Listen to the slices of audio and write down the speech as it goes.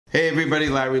Hey everybody,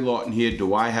 Larry Lawton here.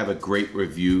 Do I have a great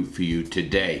review for you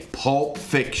today? Pulp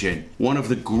Fiction. One of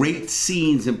the great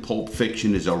scenes in Pulp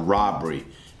Fiction is a robbery.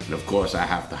 And of course I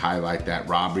have to highlight that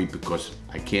robbery because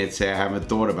I can't say I haven't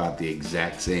thought about the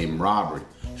exact same robbery.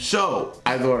 So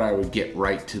I thought I would get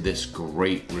right to this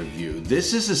great review.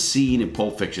 This is a scene in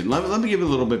Pulp Fiction. Let me give you a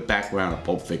little bit background of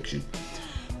Pulp Fiction.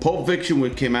 Pulp Fiction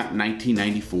came out in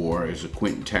 1994 as a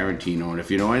Quentin Tarantino. And if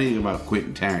you know anything about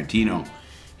Quentin Tarantino,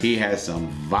 he has some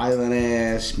violent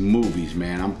ass movies,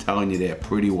 man. I'm telling you, they're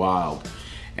pretty wild.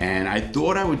 And I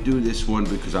thought I would do this one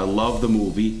because I love the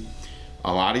movie.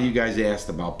 A lot of you guys asked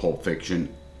about Pulp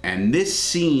Fiction. And this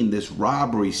scene, this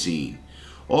robbery scene,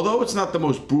 although it's not the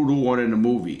most brutal one in the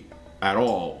movie at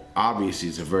all, obviously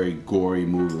it's a very gory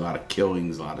movie, a lot of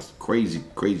killings, a lot of crazy,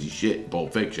 crazy shit in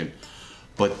Pulp Fiction.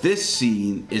 But this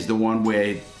scene is the one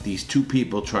where these two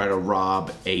people try to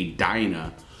rob a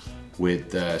diner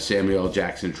with Samuel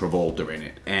Jackson Travolta in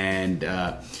it, and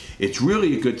it's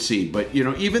really a good scene. But you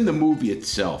know, even the movie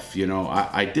itself, you know,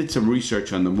 I did some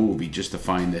research on the movie just to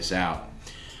find this out.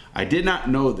 I did not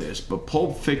know this, but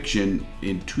Pulp Fiction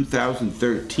in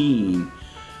 2013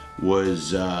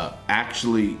 was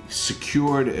actually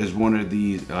secured as one of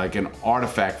these, like an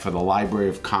artifact for the Library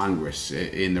of Congress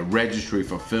in the Registry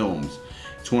for Films.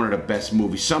 It's one of the best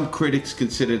movies. Some critics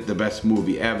consider it the best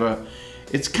movie ever.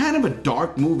 It's kind of a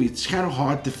dark movie. It's kind of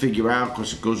hard to figure out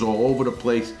because it goes all over the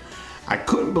place. I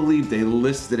couldn't believe they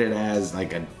listed it as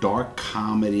like a dark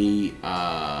comedy.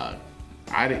 I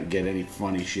didn't get any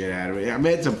funny shit out of it. I mean,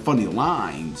 it had some funny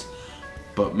lines,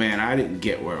 but man, I didn't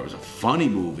get where it was a funny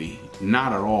movie.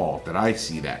 Not at all did I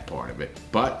see that part of it.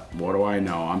 But what do I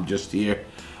know? I'm just here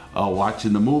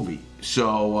watching the movie.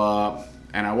 So,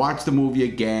 and I watched the movie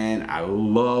again. I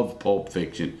love Pulp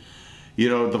Fiction. You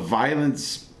know, the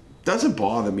violence doesn't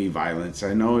bother me, violence.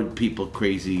 I know people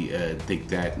crazy think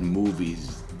that in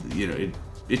movies, you know,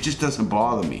 it just doesn't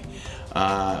bother me.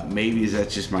 Maybe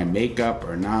that's just my makeup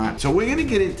or not. So we're gonna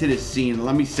get into this scene.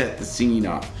 Let me set the scene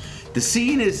up. The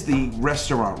scene is the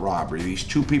restaurant robbery. These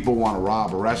two people want to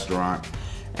rob a restaurant,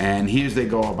 and here's they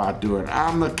go about doing it.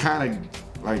 I'm the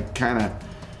kind of,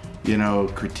 you know,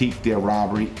 critique their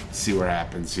robbery. See what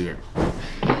happens here.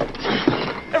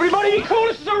 Everybody be cool,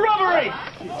 this is a robbery!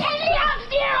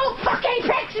 You fucking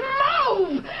pricks,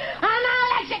 move! And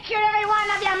I'll execute every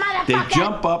one of you motherfuckers! They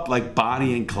jump up like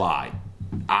Bonnie and Clyde,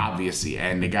 obviously,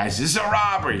 and the guy says, it's a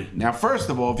robbery. Now, first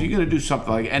of all, if you're gonna do something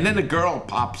like, and then the girl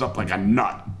pops up like a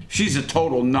nut. She's a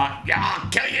total nut. Yeah, I'll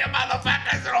kill you,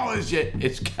 motherfuckers, and all this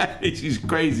shit. She's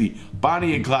crazy.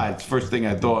 Bonnie and Clyde, it's the first thing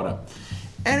I thought of.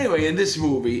 Anyway, in this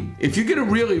movie, if you're gonna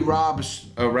really rob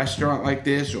a restaurant like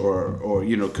this, or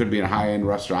you know, could be a high-end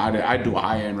restaurant. I'd do a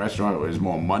high-end restaurant where there's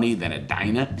more money than a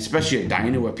diner, especially a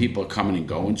diner where people are coming and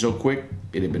going so quick.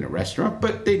 It'd have been a restaurant,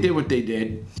 but they did what they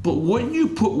did. But wouldn't you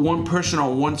put one person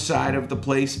on one side of the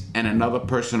place and another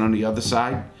person on the other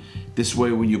side? This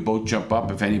way, when you both jump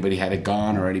up, if anybody had a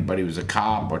gun or anybody was a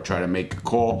cop or try to make a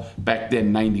call. Back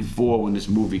then, 94, when this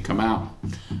movie come out,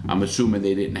 I'm assuming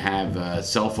they didn't have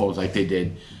cell phones like they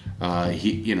did,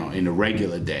 you know, in a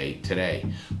regular day today.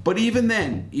 But even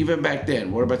then, even back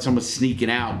then, what about someone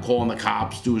sneaking out, calling the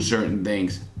cops, doing certain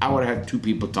things? I would have had two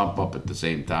people jump up at the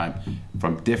same time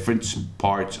from different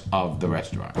parts of the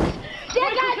restaurant.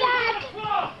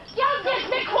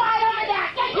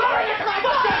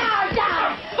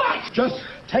 Just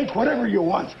take whatever you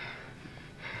want.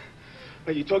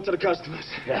 Now you talk to the customers.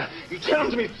 Yeah. You tell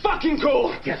them to be fucking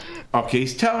cool. Yes. Okay,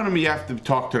 he's telling them you have to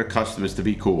talk to the customers to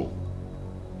be cool.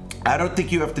 I don't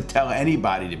think you have to tell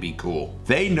anybody to be cool.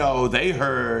 They know, they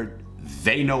heard,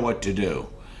 they know what to do.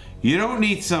 You don't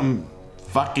need some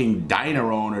fucking diner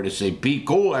owner to say, be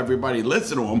cool, everybody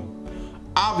listen to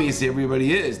them. Obviously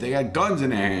everybody is. They got guns in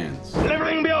their hands. Let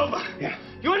everything be over. Yeah.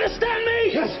 You understand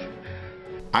me? Yes.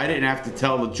 I didn't have to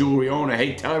tell the jewelry owner,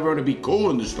 hey, tell everyone to be cool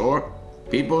in the store.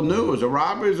 People knew it was a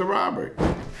robbery, it was a robbery.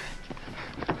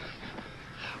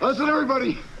 Listen,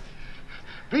 everybody,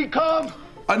 be calm.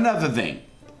 Another thing,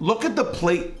 look at the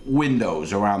plate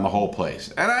windows around the whole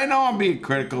place. And I know I'm being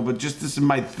critical, but just this is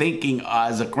my thinking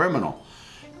as a criminal.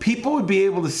 People would be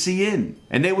able to see in,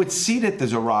 and they would see that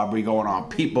there's a robbery going on,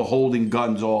 people holding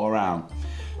guns all around.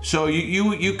 So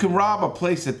you can rob a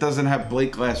place that doesn't have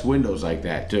plate glass windows like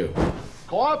that too.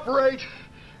 Cooperate,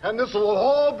 and this will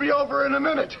all be over in a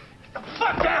minute.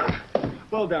 Fuck down!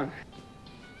 Well done.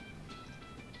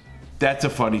 That's a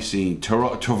funny scene.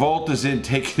 Travolta's in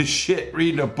taking a shit,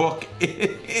 reading a book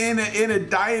in a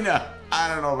diner. I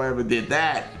don't know if I ever did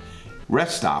that.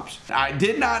 rest stops. I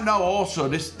did not know also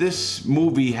this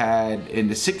movie had, in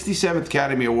the 67th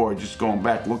Academy Award, just going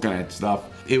back looking at stuff,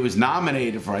 it was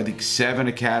nominated for I think 7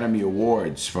 Academy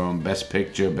Awards, from Best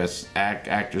Picture, Best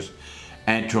Actress,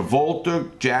 and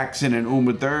Travolta, Jackson, and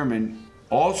Uma Thurman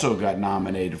also got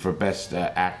nominated for Best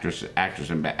Actress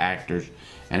and Actors,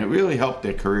 and it really helped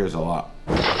their careers a lot.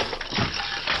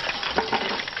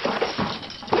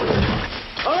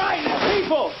 Alright,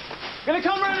 people! I'm gonna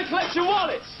come around and collect your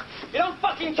wallets. You don't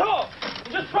fucking talk.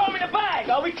 You just throw them in a bag.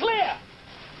 Are we clear?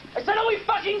 I said, are we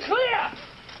fucking clear?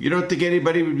 You don't think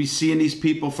anybody would be seeing these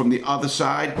people from the other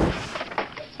side?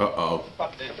 Uh-oh.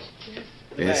 Fuck this.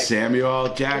 There's Samuel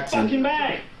L. Jackson. Fucking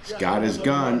bag. He's got his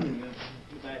gun.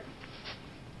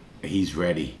 He's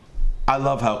ready. I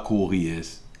love how cool he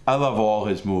is. I love all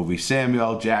his movies.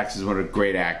 Samuel L. Jackson is one of the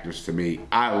great actors to me.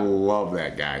 I love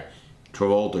that guy.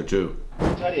 Travolta, too.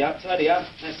 Tidy up, tidy up.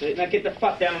 That's it. Now get the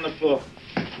fuck down on the floor.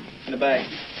 In the bag.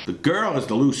 The girl is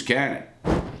the loose cannon.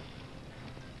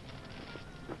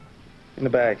 In the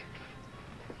bag.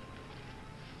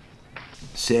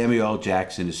 Samuel L.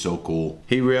 Jackson is so cool.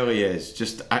 He really is.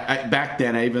 Just, back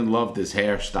then, I even loved his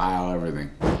hairstyle, everything.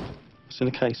 What's in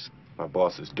the case? My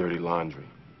boss's dirty laundry.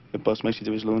 Your boss makes you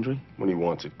do his laundry? When he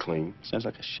wants it clean. Sounds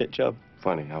like a shit job.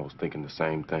 Funny, I was thinking the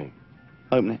same thing.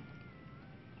 Open it.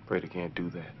 Afraid I can't do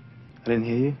that. I didn't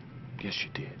hear you. Yes, you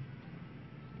did.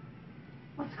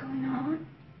 What's going on?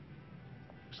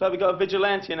 Looks like we got a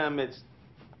vigilante in our midst.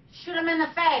 Shoot him in the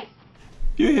face.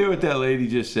 You hear what that lady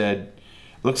just said?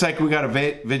 Looks like we got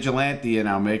a vigilante in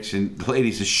our mix, and the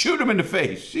lady says, shoot him in the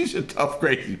face. She's a tough,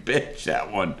 crazy bitch,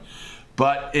 that one.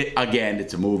 But, again,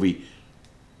 it's a movie.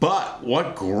 But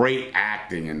what great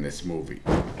acting in this movie.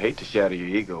 I hate to shatter your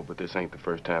ego, but this ain't the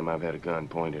first time I've had a gun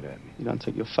pointed at me. You don't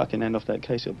take your fucking hand off that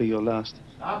case, it'll be your last.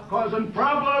 Stop causing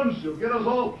problems. You'll get us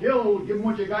all killed. Give them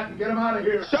what you got and get them out of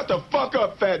here. Shut the fuck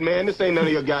up, fat man. This ain't none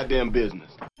of your goddamn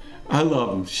business. I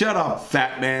love him. Shut up,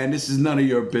 fat man. This is none of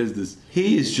your business.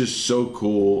 He is just so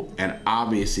cool, and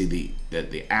obviously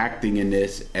the acting in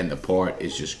this and the part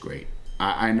is just great.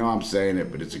 I know I'm saying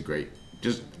it, but it's a great.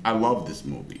 I love this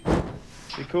movie.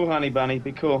 Be cool, honey bunny.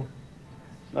 Be cool.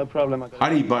 No problem.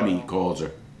 Honey bunny, he calls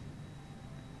her.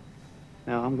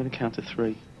 Now, I'm going to count to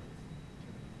 3.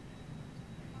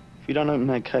 If you don't open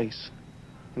that case,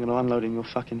 I'm going to unload in your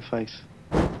fucking face.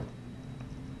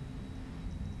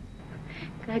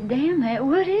 God damn it,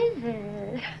 what is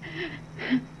it?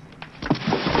 You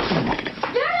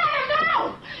let him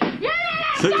go! You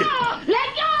let him go!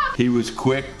 Let go! He was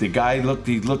quick. The guy looked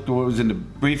what was in the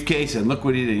briefcase, and look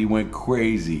what he did. He went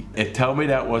crazy. And tell me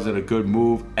that wasn't a good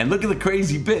move. And look at the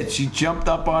crazy bitch. She jumped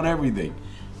up on everything.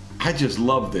 I just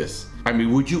love this. I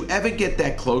mean, would you ever get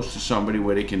that close to somebody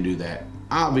where they can do that?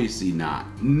 Obviously not.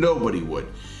 Nobody would.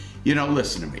 You know,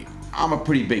 listen to me. I'm a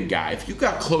pretty big guy. If you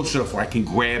got close enough where I can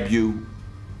grab you,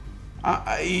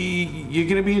 you're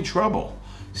gonna be in trouble.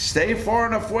 Stay far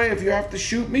enough away. If you have to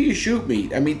shoot me, you shoot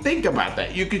me. I mean, think about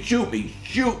that. You can shoot me.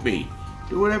 Shoot me.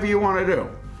 Do whatever you want to do.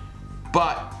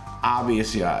 But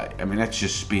obviously, I mean, that's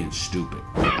just being stupid.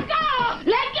 Let go! Let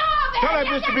go! Tell that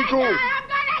bitch to be cool. I'm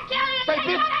gonna kill you! Say,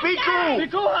 bitch, be cool. Be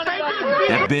cool, honey. Say, bitch,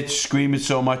 be That bitch screaming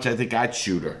so much, I think I'd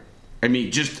shoot her. I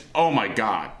mean, just, oh my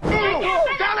God. cool.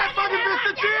 Tell that fucking bitch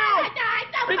to chill.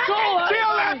 Be cool, honey.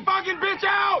 Chill that fucking bitch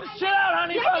out. Chill out,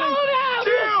 honey bunny.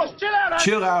 Chill. Just chill out, honey.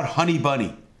 Chill out, honey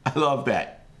bunny. I love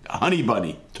that. Honey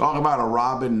bunny. Talk about a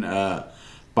Robin,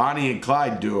 Bonnie and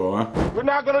Clyde duo, huh? We're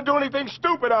not gonna do anything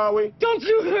stupid, are we? Don't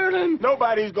you hurt him.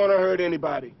 Nobody's gonna hurt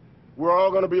anybody. We're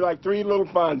all gonna be like 3 little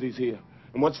Fonzies here.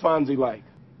 And what's Fonzie like?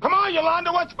 Come on,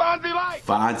 Yolanda, what's Fonzie like?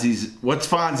 What's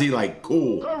Fonzie like?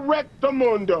 Cool.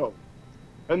 Correctamundo.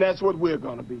 And that's what we're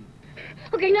gonna be.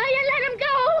 Okay, now you let him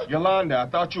go! Yolanda, I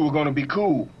thought you were gonna be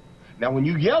cool. Now, when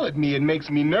you yell at me, it makes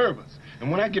me nervous. And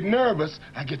when I get nervous,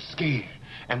 I get scared.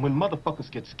 And when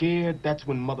motherfuckers get scared, that's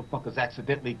when motherfuckers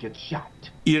accidentally get shot.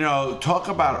 You know, talk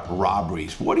about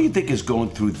robberies. What do you think is going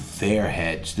through their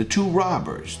heads? The 2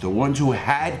 robbers, the ones who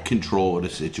had control of the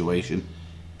situation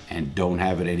and don't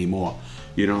have it anymore.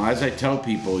 You know, as I tell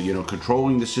people, you know,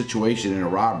 controlling the situation in a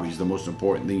robbery is the most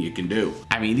important thing you can do.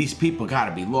 I mean, these people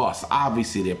gotta be lost.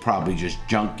 Obviously, they're probably just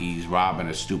junkies robbing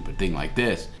a stupid thing like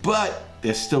this. But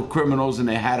they're still criminals and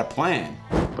they had a plan.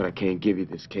 But I can't give you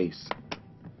this case,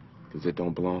 because it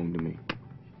don't belong to me.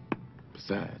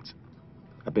 Besides,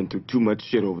 I've been through too much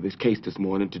shit over this case this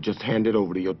morning to just hand it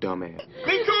over to your dumb ass.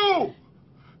 Be cool!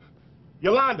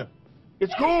 Yolanda,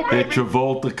 it's cool, Then baby.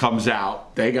 Travolta comes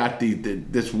out. They got they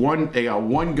got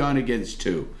 1 gun against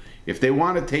 2. If they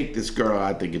want to take this girl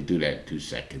out, they can do that in 2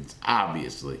 seconds,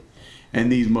 obviously.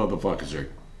 And these motherfuckers are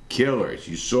killers.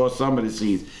 You saw some of the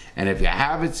scenes. And if you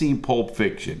haven't seen Pulp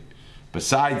Fiction,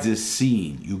 besides this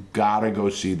scene, you gotta go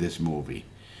see this movie.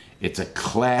 It's a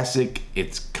classic.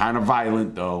 It's kind of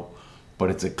violent though,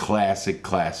 but it's a classic,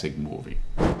 classic movie.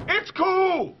 It's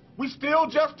cool. We still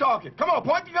just talking. Come on,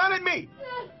 point the gun at me.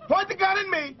 Point the gun at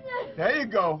me. There you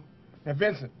go. Now,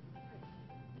 Vincent,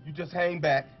 you just hang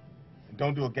back and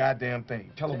don't do a goddamn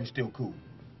thing. Tell her we still cool.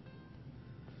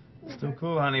 Still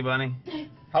cool, honey bunny.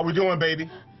 How we doing, baby?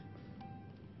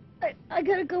 I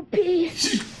gotta go pee.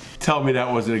 Tell me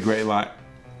that wasn't a great line.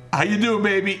 How you doing,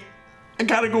 baby? I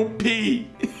gotta go pee.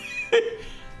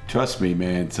 Trust me,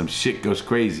 man, some shit goes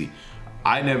crazy.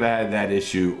 I never had that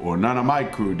issue, or none of my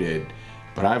crew did,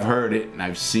 but I've heard it and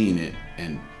I've seen it,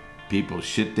 and people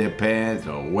shit their pants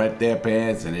or wet their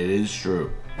pants, and it is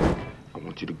true. I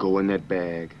want you to go in that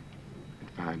bag and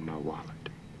find my wallet.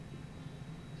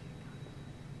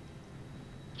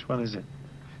 Which one is it?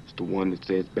 It's the one that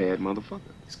says bad motherfucker.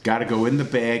 It's gotta go in the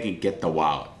bag and get the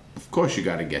wallet. Of course you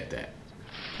gotta get that.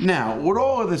 Now, with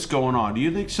all of this going on, do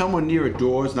you think someone near a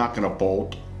door is not gonna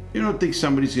bolt? You don't think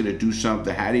somebody's gonna do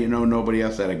something? How do you know nobody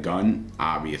else had a gun?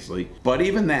 Obviously. But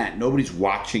even that, nobody's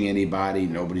watching anybody,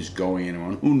 nobody's going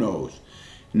anyone, who knows?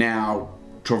 Now,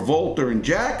 Travolta and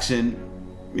Jackson,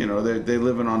 you know, they're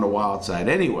living on the wild side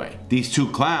anyway. These two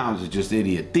clowns are just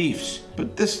idiot thieves.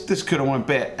 But this could have went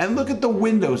bad. And look at the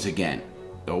windows again.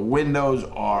 The windows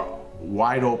are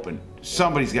wide open.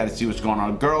 Somebody's got to see what's going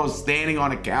on. A girl is standing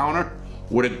on a counter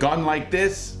with a gun like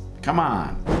this? Come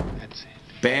on. That's it.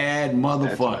 Bad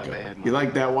motherfucker. Bad You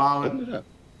like that wallet? Open it up.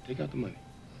 Take out the money.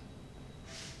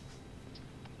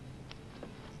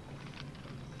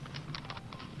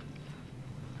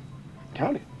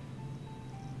 Count it.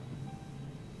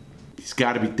 He's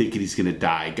got to be thinking he's going to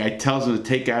die. Guy tells him to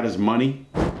take out his money.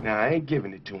 Now, I ain't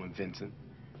giving it to him, Vincent.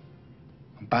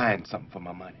 I'm buying something for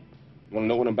my money. You want to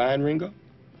know what I'm buying, Ringo?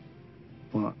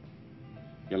 What?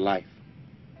 Your life.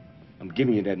 I'm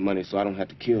giving you that money so I don't have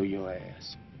to kill your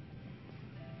ass.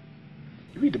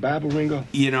 You read the Bible, Ringo?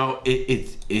 You know,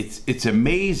 it's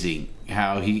amazing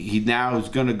how he now is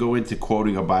going to go into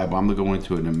quoting a Bible. I'm going to go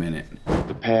into it in a minute.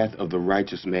 The path of the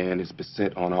righteous man is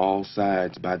beset on all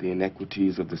sides by the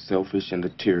inequities of the selfish and the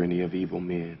tyranny of evil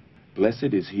men.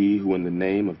 Blessed is he who in the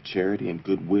name of charity and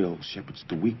goodwill shepherds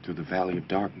the weak through the valley of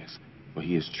darkness, for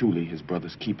he is truly his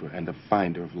brother's keeper and the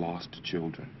finder of lost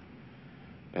children.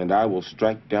 And I will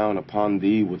strike down upon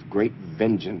thee with great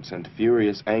vengeance and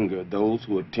furious anger those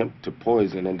who attempt to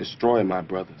poison and destroy my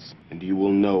brothers. And you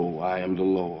will know I am the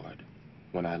Lord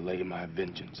when I lay my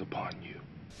vengeance upon you.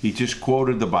 He just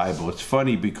quoted the Bible. It's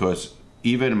funny because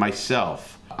even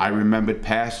myself, I remembered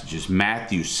passages.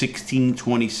 Matthew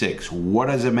 16:26. What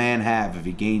does a man have if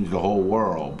he gains the whole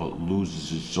world but loses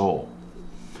his soul?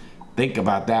 Think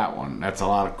about that one. That's a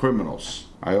lot of criminals.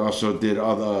 I also did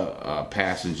other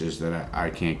passages that I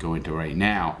can't go into right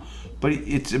now. But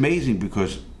it's amazing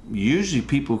because usually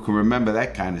people who can remember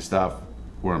that kind of stuff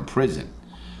were in prison.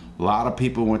 A lot of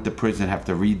people who went to prison have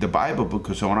to read the Bible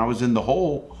because when I was in the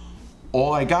hole,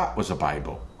 all I got was a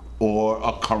Bible or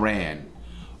a Quran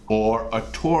or a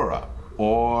Torah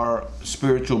or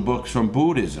spiritual books from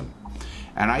Buddhism.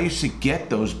 And I used to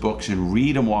get those books and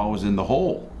read them while I was in the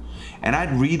hole. And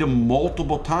I'd read them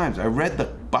multiple times. I read the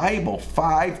Bible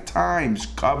 5 times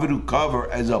cover to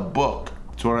cover as a book.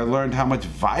 That's when I learned how much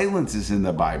violence is in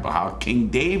the Bible, how King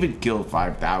David killed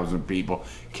 5,000 people,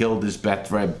 killed his best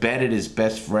friend, bedded his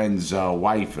best friend's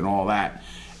wife and all that.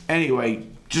 Anyway,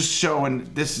 just showing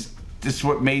this is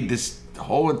what made this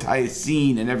whole entire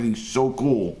scene and everything so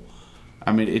cool.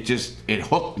 I mean, it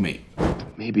hooked me.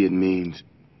 Maybe it means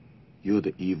you're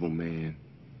the evil man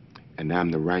and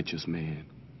I'm the righteous man.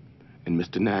 And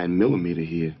Mr. 9mm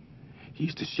here,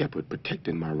 he's the shepherd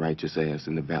protecting my righteous ass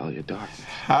in the valley of darkness.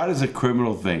 How does a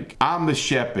criminal think? I'm the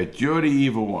shepherd, you're the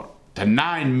evil one. The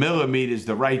 9mm is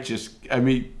the righteous. I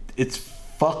mean, it's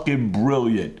fucking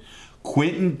brilliant.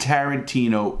 Quentin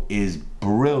Tarantino is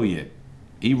brilliant.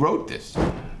 He wrote this.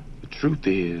 The truth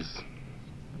is,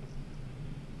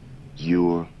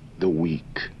 you're the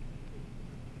weak,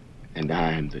 and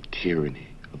I'm the tyranny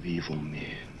of evil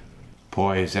men.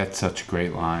 Boy, is that such a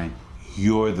great line.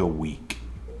 You're the weak.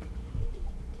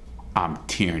 I'm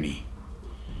tyranny.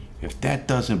 If that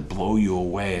doesn't blow you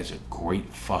away as a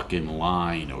great fucking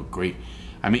line or great...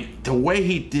 I mean, the way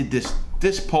he did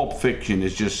this Pulp Fiction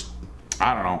is just,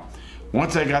 I don't know.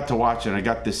 Once I got to watch it, I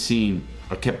got this scene,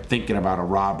 I kept thinking about a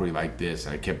robbery like this.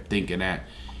 I kept thinking that,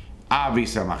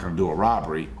 obviously I'm not going to do a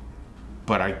robbery,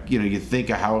 but you think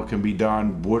of how it can be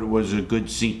done, what was a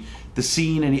good scene. The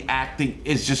scene and the acting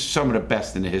is just some of the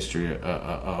best in the history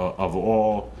of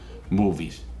all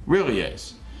movies. Really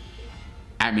is.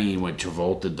 I mean, when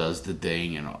Travolta does the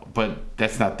thing, you know, but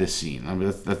that's not this scene. I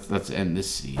mean, let's end this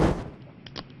scene.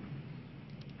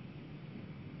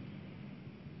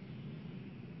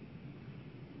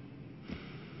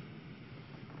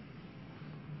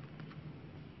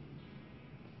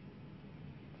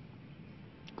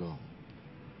 Go.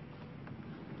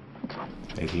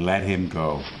 They let him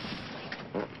go.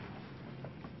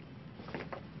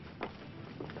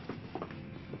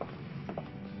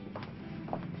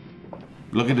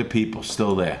 Look at the people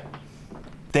still there.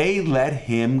 They let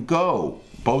him go.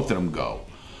 Both of them go.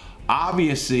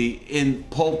 Obviously, in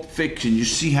Pulp Fiction, you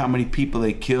see how many people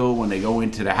they kill when they go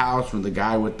into the house, when the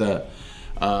guy with the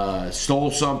stole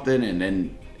something, and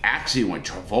then actually when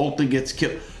Travolta gets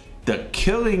killed. The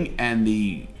killing and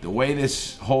the way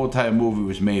this whole entire movie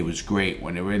was made was great.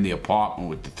 When they were in the apartment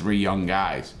with the three young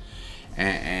guys,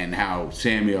 and how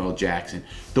Samuel L. Jackson.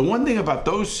 The one thing about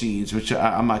those scenes, which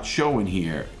I'm not showing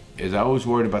here, is I was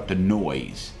worried about the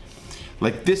noise.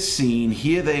 Like this scene,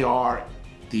 here they are,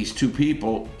 these two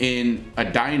people in a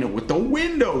diner with the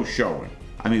window showing.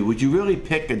 I mean, would you really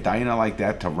pick a diner like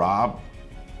that to rob?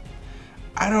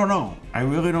 I don't know. I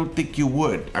really don't think you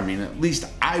would. I mean, at least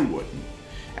I wouldn't.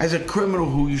 As a criminal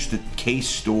who used to case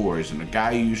stores and a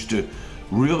guy who used to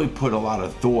really put a lot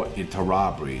of thought into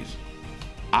robberies,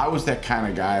 I was that kind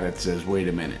of guy that says, wait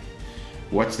a minute,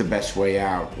 what's the best way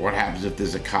out? What happens if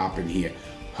there's a cop in here?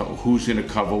 Who's gonna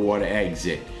cover what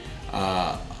exit?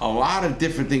 A lot of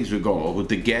different things would go. With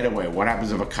the getaway, what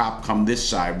happens if a cop come this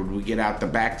side? Would we get out the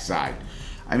back side?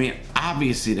 I mean,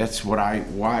 obviously that's why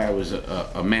I was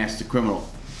a master criminal.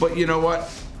 But you know what?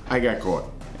 I got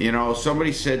caught. You know,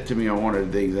 somebody said to me on one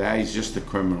of the things, he's just a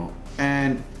criminal.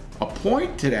 And a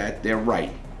point to that, they're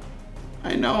right.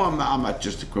 I know I'm not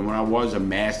just a criminal. I was a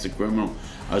master criminal.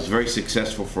 I was very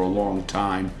successful for a long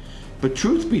time. But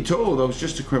truth be told, I was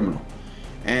just a criminal.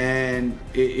 And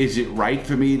is it right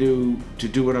for me to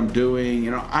do what I'm doing?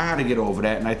 You know, I had to get over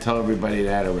that, and I tell everybody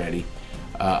that already.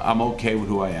 I'm okay with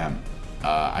who I am.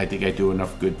 I think I do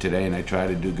enough good today, and I try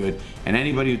to do good. And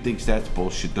anybody who thinks that's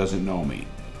bullshit doesn't know me.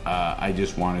 I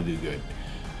just want to do good.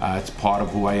 It's part of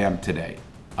who I am today.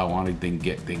 I want to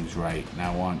get things right,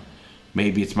 and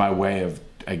maybe it's my way of,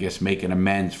 I guess, making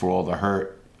amends for all the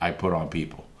hurt I put on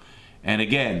people. And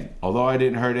again, although I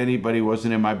didn't hurt anybody,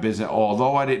 wasn't in my business,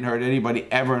 although I didn't hurt anybody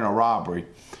ever in a robbery,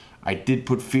 I did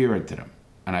put fear into them,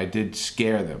 and I did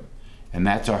scare them, and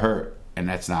that's a hurt, and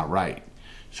that's not right.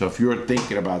 So if you're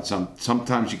thinking about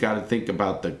sometimes you got to think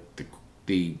about the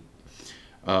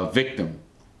victim,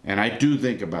 and I do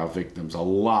think about victims a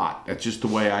lot. That's just the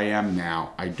way I am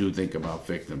now. I do think about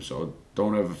victims, so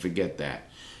don't ever forget that.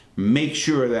 Make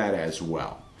sure of that as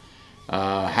well.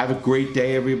 Have a great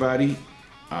day, everybody.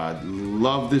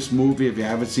 Love this movie. If you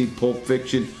haven't seen Pulp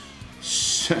Fiction,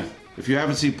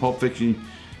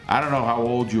 I don't know how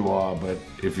old you are, but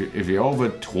if you're over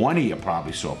 20, you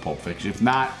probably saw Pulp Fiction. If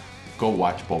not, go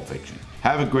watch Pulp Fiction.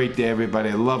 Have a great day, everybody.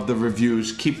 I love the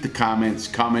reviews. Keep the comments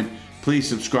coming. Please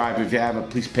subscribe if you haven't.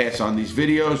 Please pass on these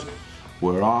videos.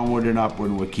 We're onward and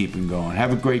upward, and we're keeping going.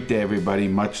 Have a great day, everybody.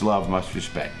 Much love, much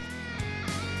respect.